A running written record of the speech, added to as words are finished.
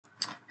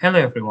Hello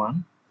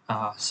everyone.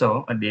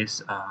 So in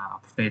this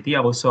opportunity,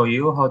 I will show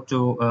you how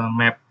to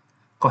map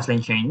coastline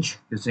change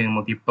using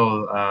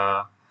multiple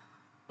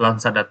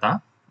Landsat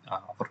data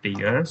over the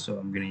year. So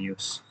I'm going to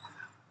use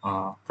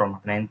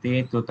from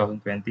 1990 to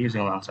 2020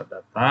 using Landsat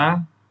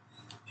data.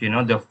 You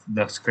know,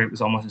 the script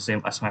is almost the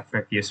same as my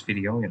previous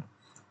video,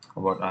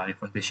 about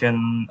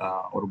deforestation,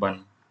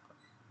 urban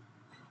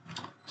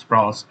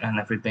sprawls, and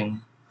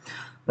everything.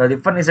 The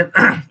difference is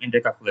that in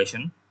the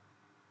calculation.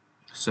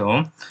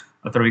 So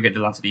after we get the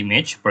Landsat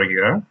image per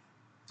year,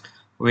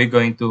 we're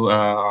going to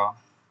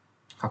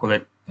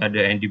calculate the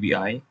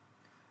NDWI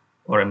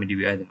or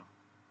MDWI, I don't know.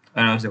 I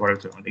don't know it's the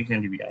correct term. I think it's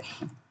NDWI.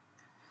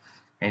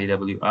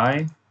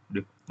 NDWI,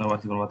 the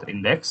Normalized Difference Water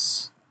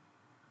Index.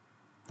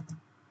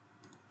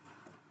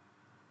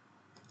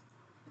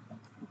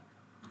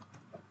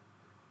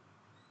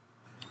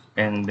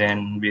 And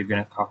then we're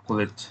gonna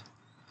calculate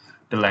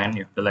the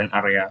land, the land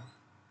area.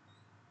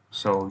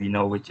 So we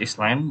know which is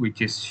land,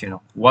 which is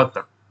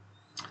water.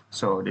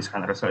 So this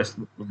kind of result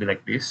will be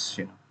like this,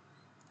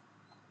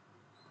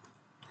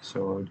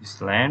 So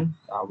this land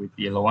with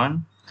the yellow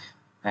one,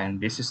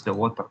 and this is the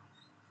water.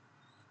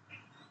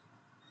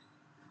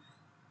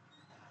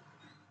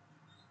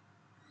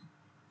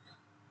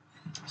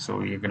 So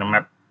we're gonna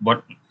map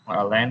both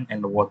land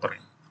and the water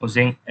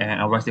using an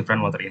Normalized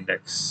Difference Water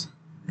Index.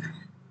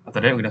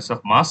 After that, we're gonna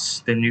select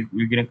mask. Then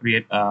we're gonna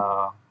create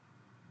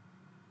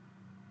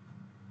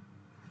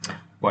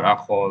what I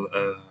call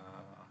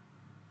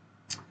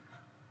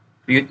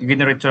you're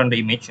gonna return the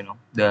image,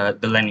 the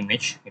land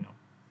image, and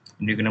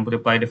you're gonna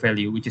multiply the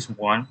value, which is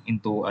 1,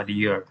 into the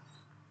year.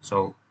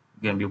 So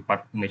it's gonna be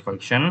part image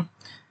collection.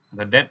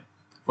 After that,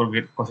 for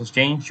grid process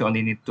change, you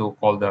only need to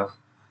call the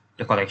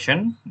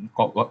collection and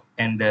call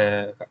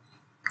the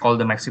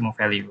maximum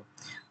value,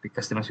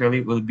 because the maximum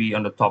value will be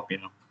on the top,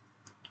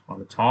 on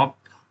the top.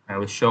 I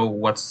will show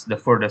what's the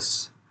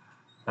furthest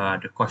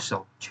the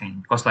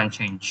coastline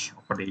change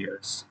over the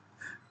years.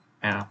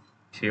 And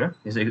here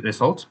is the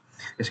result.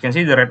 As you can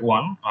see, the red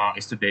one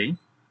is today,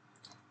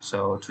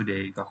 so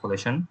today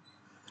calculation,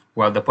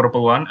 while the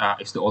purple one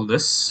is the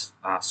oldest,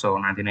 so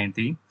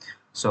 1990.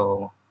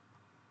 So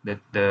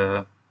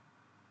the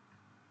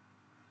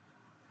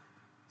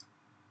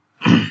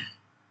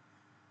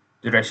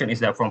direction is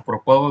that from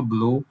purple,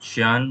 blue,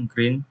 cyan,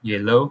 green,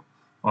 yellow,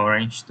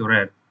 orange to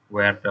red,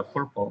 where the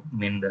purple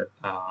mean that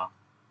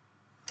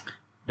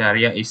the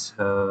area is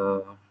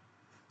the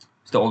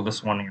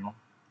oldest one,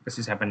 because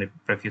this happened the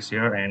previous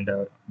year, and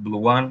the blue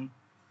one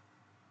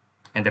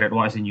and the red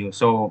one is new.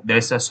 So there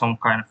is some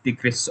kind of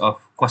decrease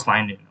of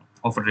coastline,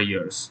 over the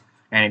years,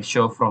 and it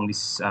shows from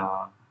this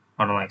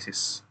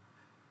analysis.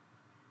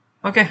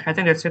 Okay, I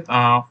think that's it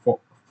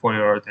for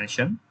your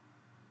attention.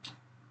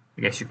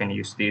 I guess you can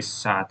use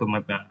this to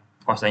map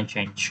coastline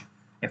change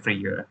every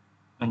year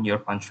in your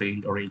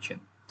country or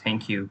region.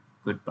 Thank you.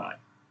 Goodbye.